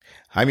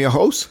I'm your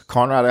host,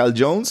 Conrad L.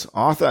 Jones,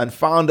 author and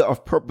founder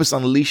of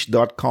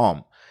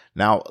PurposeUnleashed.com.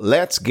 Now,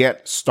 let's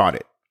get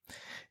started.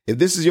 If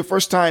this is your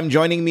first time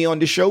joining me on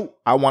the show,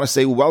 I want to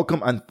say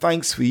welcome and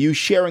thanks for you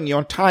sharing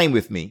your time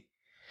with me.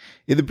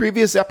 In the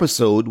previous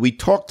episode, we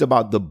talked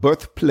about the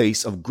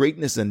birthplace of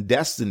greatness and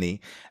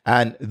destiny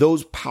and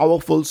those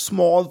powerful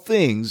small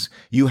things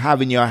you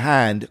have in your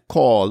hand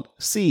called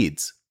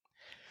seeds.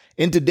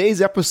 In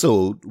today's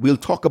episode, we'll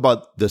talk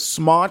about the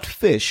smart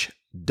fish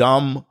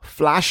dumb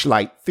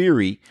flashlight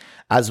theory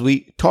as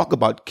we talk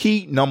about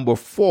key number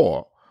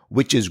 4,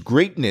 which is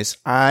greatness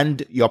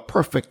and your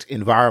perfect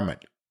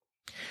environment.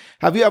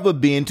 Have you ever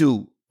been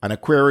to an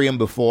aquarium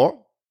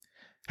before?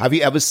 Have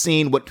you ever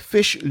seen what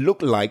fish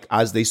look like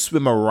as they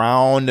swim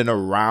around and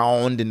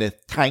around in the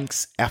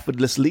tanks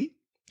effortlessly?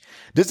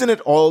 Doesn't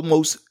it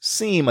almost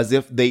seem as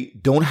if they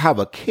don't have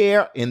a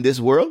care in this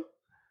world?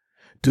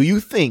 Do you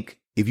think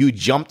if you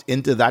jumped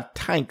into that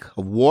tank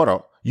of water,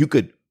 you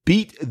could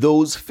beat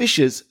those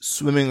fishes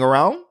swimming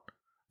around?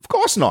 Of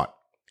course not.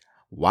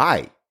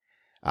 Why?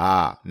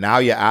 Now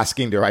you're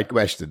asking the right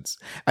questions.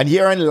 And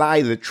herein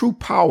lies the true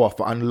power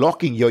for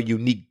unlocking your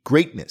unique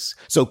greatness.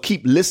 So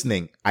keep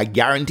listening. I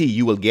guarantee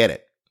you will get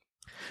it.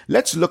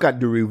 Let's look at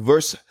the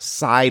reverse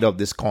side of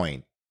this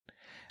coin.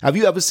 Have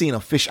you ever seen a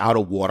fish out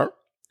of water?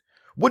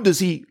 What does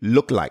he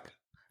look like?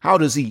 How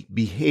does he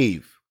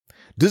behave?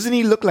 Doesn't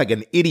he look like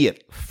an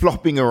idiot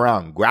flopping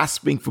around,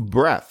 grasping for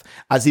breath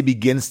as he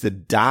begins to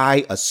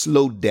die a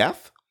slow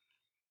death?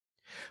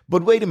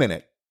 But wait a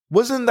minute.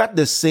 Wasn't that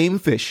the same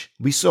fish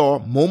we saw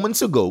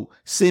moments ago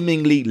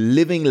seemingly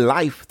living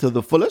life to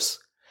the fullest?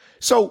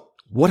 So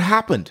what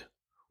happened?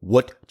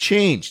 What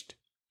changed?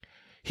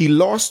 He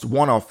lost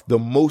one of the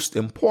most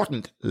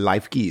important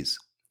life keys.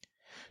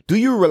 Do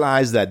you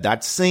realize that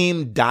that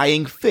same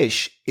dying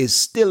fish is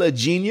still a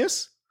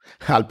genius?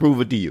 I'll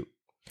prove it to you.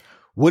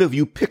 What if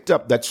you picked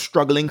up that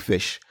struggling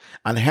fish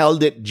and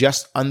held it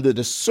just under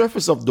the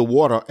surface of the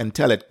water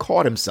until it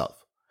caught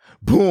himself?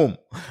 Boom!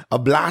 A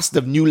blast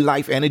of new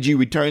life energy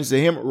returns to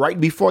him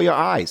right before your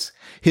eyes.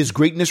 His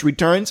greatness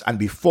returns, and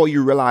before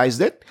you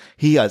realize it,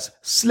 he has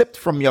slipped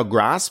from your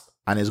grasp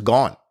and is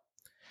gone.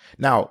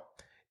 Now,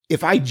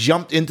 if I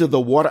jumped into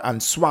the water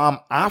and swam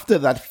after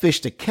that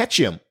fish to catch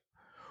him,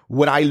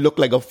 would I look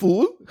like a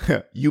fool?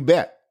 You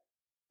bet.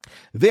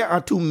 There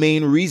are two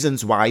main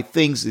reasons why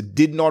things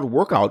did not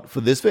work out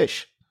for this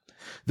fish.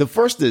 The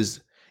first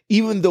is,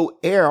 even though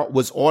air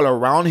was all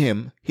around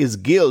him, his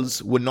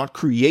gills were not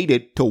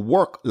created to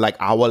work like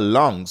our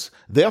lungs.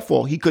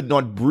 Therefore, he could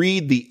not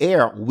breathe the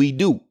air we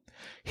do.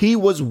 He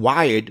was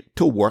wired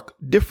to work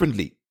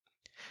differently.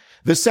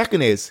 The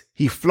second is,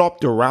 he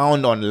flopped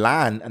around on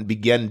land and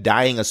began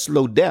dying a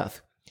slow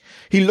death.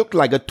 He looked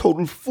like a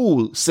total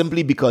fool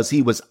simply because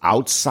he was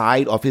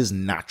outside of his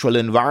natural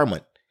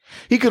environment.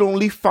 He could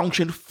only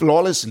function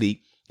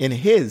flawlessly in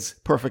his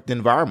perfect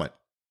environment.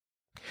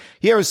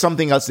 Here is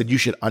something else that you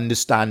should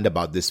understand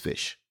about this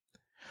fish.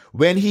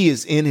 When he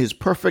is in his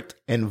perfect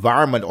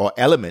environment or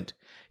element,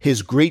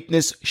 his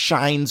greatness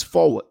shines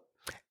forward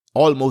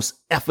almost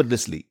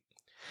effortlessly.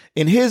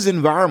 In his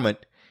environment,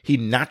 he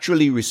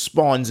naturally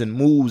responds and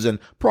moves and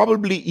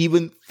probably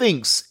even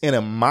thinks in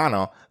a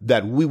manner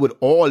that we would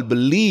all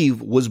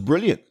believe was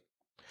brilliant.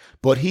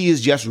 But he is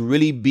just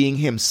really being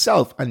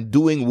himself and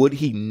doing what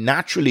he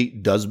naturally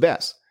does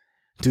best.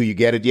 Do you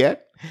get it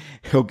yet?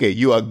 Okay,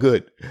 you are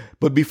good.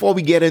 But before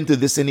we get into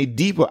this any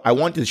deeper, I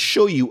want to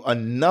show you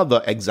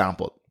another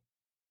example.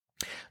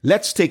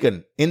 Let's take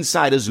an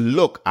insider's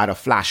look at a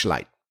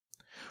flashlight.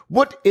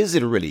 What is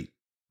it really?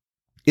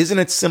 Isn't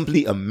it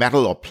simply a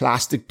metal or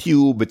plastic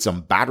tube with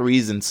some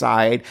batteries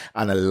inside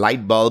and a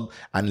light bulb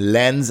and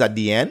lens at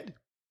the end?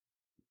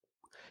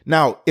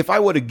 Now, if I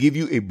were to give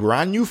you a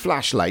brand new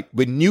flashlight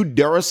with new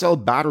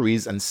Duracell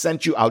batteries and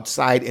sent you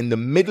outside in the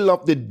middle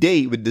of the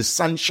day with the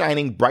sun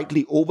shining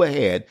brightly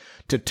overhead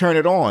to turn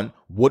it on,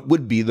 what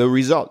would be the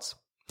results?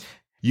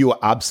 You are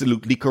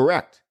absolutely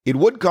correct. It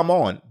would come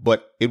on,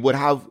 but it would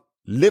have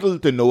little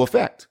to no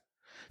effect.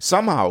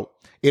 Somehow,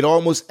 it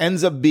almost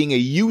ends up being a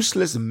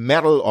useless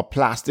metal or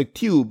plastic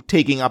tube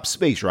taking up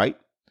space, right?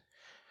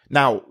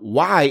 Now,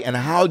 why and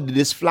how did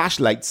this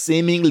flashlight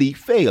seemingly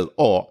fail,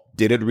 or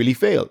did it really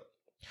fail?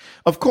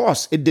 Of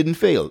course, it didn't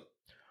fail.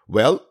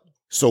 Well,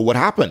 so what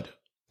happened?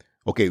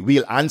 Okay,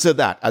 we'll answer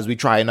that as we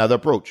try another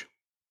approach.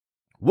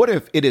 What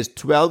if it is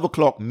 12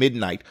 o'clock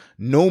midnight,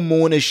 no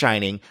moon is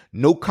shining,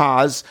 no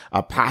cars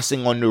are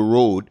passing on the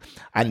road,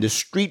 and the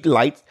street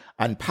light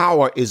and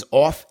power is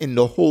off in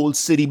the whole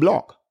city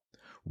block?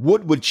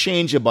 What would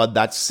change about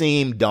that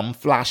same dumb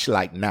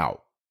flashlight now?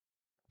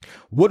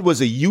 What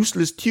was a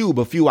useless tube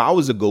a few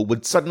hours ago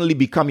would suddenly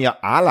become your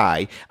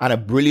ally and a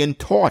brilliant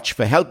torch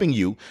for helping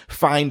you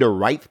find the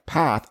right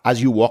path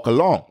as you walk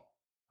along.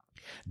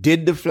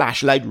 Did the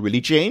flashlight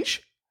really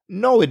change?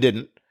 No, it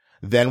didn't.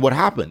 Then what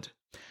happened?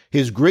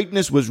 His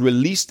greatness was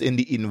released in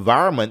the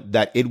environment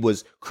that it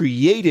was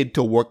created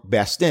to work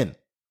best in.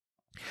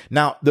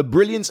 Now, the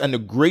brilliance and the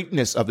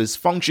greatness of his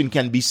function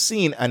can be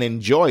seen and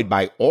enjoyed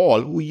by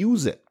all who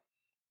use it.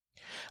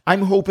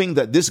 I'm hoping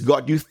that this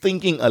got you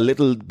thinking a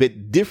little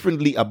bit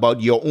differently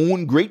about your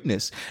own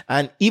greatness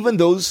and even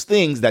those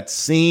things that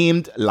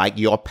seemed like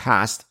your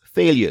past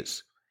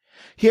failures.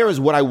 Here is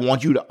what I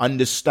want you to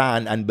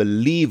understand and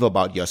believe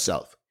about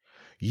yourself.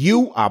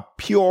 You are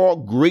pure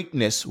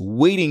greatness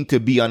waiting to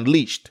be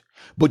unleashed,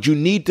 but you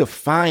need to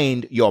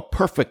find your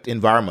perfect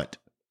environment.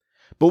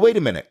 But wait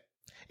a minute.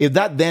 If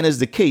that then is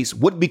the case,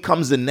 what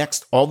becomes the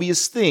next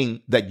obvious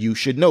thing that you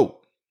should know?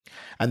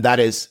 And that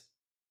is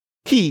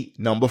key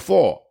number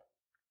 4,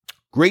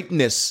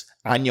 greatness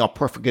and your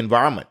perfect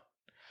environment.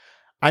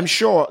 I'm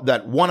sure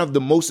that one of the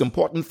most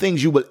important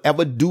things you will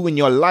ever do in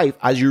your life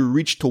as you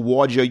reach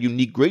towards your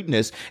unique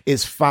greatness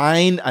is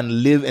find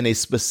and live in a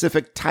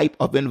specific type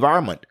of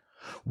environment,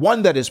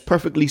 one that is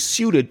perfectly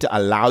suited to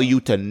allow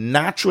you to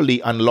naturally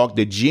unlock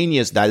the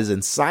genius that is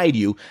inside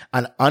you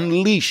and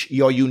unleash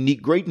your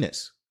unique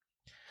greatness.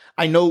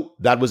 I know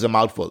that was a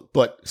mouthful,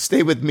 but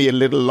stay with me a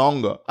little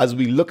longer as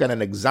we look at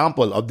an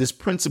example of this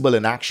principle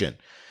in action.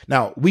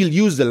 Now, we'll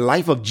use the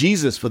life of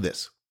Jesus for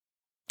this.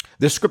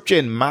 The scripture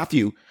in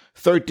Matthew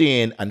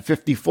 13 and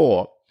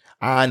 54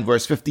 and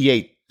verse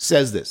 58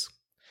 says this,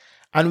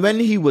 "And when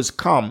he was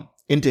come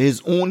into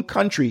his own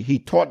country, he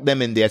taught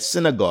them in their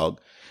synagogue,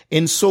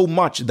 in so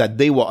much that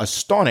they were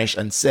astonished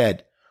and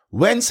said,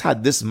 Whence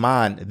had this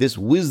man this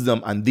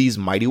wisdom and these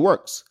mighty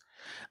works?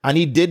 And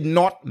he did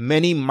not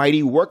many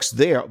mighty works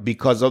there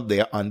because of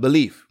their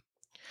unbelief."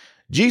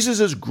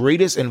 Jesus'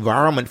 greatest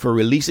environment for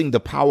releasing the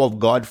power of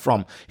God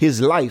from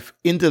his life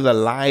into the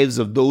lives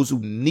of those who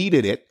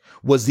needed it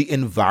was the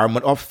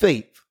environment of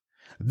faith.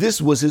 This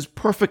was his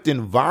perfect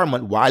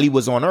environment while he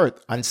was on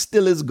earth and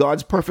still is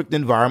God's perfect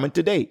environment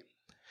today.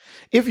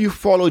 If you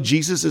follow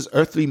Jesus'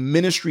 earthly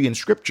ministry in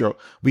scripture,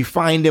 we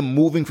find him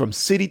moving from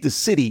city to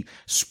city,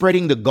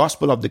 spreading the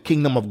gospel of the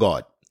kingdom of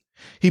God.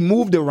 He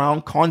moved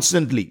around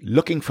constantly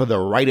looking for the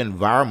right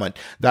environment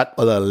that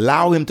will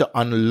allow him to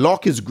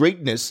unlock his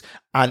greatness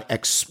and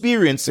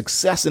experience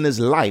success in his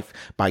life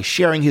by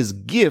sharing his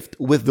gift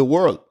with the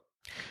world.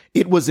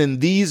 It was in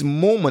these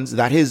moments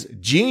that his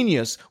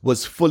genius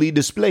was fully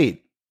displayed.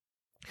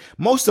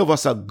 Most of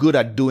us are good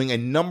at doing a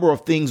number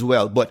of things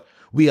well, but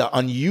we are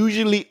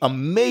unusually,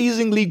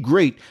 amazingly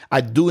great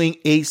at doing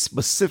a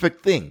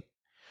specific thing.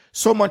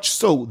 So much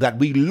so that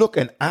we look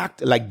and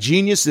act like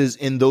geniuses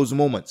in those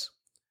moments.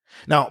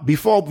 Now,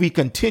 before we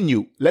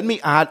continue, let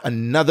me add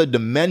another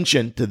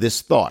dimension to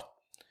this thought.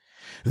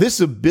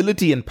 This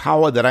ability and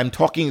power that I'm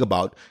talking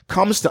about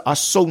comes to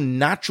us so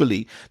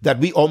naturally that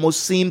we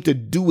almost seem to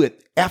do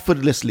it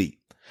effortlessly.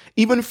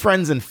 Even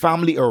friends and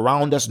family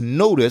around us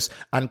notice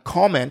and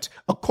comment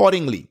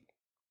accordingly.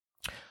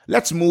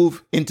 Let's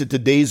move into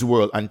today's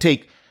world and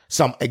take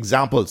some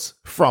examples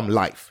from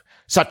life,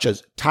 such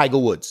as Tiger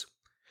Woods.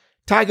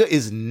 Tiger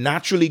is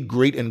naturally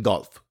great in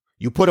golf.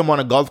 You put him on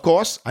a golf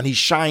course and he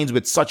shines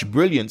with such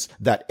brilliance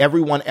that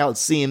everyone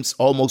else seems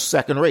almost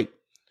second rate.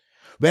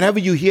 Whenever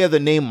you hear the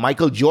name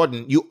Michael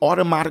Jordan, you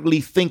automatically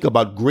think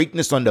about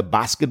greatness on the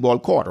basketball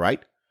court,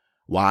 right?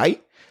 Why?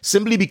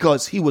 Simply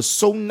because he was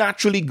so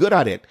naturally good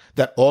at it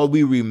that all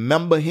we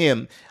remember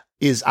him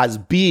is as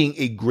being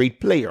a great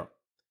player.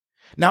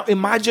 Now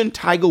imagine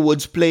Tiger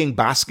Woods playing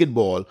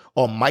basketball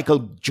or Michael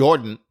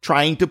Jordan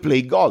trying to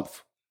play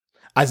golf.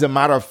 As a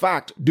matter of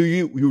fact, do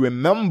you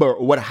remember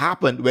what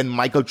happened when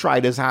Michael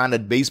tried his hand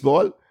at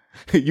baseball?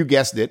 You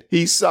guessed it.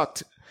 He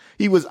sucked.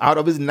 He was out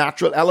of his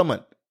natural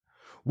element.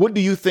 What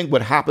do you think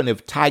would happen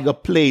if Tiger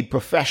played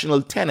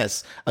professional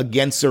tennis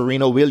against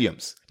Serena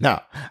Williams?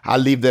 Now, I'll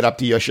leave that up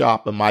to your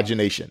sharp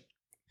imagination.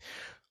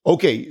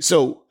 Okay,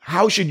 so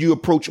how should you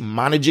approach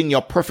managing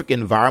your perfect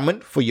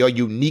environment for your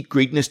unique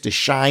greatness to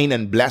shine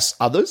and bless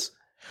others?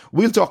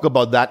 We'll talk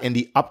about that in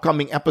the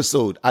upcoming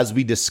episode as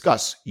we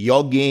discuss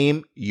your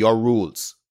game, your rules.